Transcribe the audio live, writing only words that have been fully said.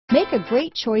Make a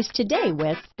great choice today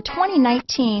with the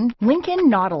 2019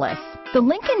 Lincoln Nautilus. The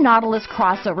Lincoln Nautilus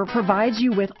crossover provides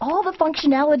you with all the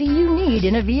functionality you need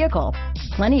in a vehicle.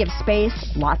 Plenty of space,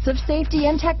 lots of safety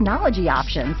and technology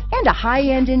options, and a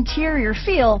high-end interior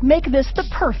feel make this the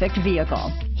perfect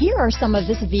vehicle. Here are some of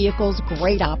this vehicle's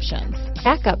great options: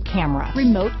 backup camera,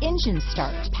 remote engine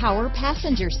start, power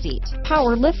passenger seat,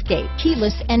 power liftgate,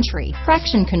 keyless entry,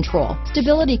 traction control,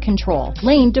 stability control,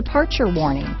 lane departure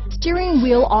warning, steering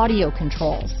wheel audio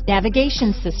controls,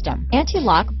 navigation system,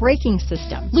 anti-lock braking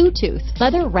system, Bluetooth,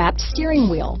 leather-wrapped steering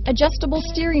wheel, adjustable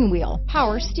steering wheel,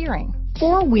 power steering,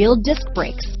 four-wheel disc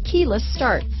brakes, keyless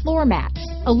start, floor mats,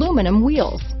 aluminum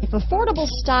wheels. If affordable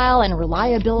style and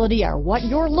reliability are what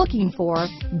you're looking for,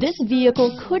 this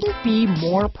vehicle couldn't be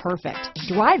more perfect.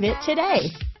 Drive it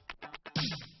today.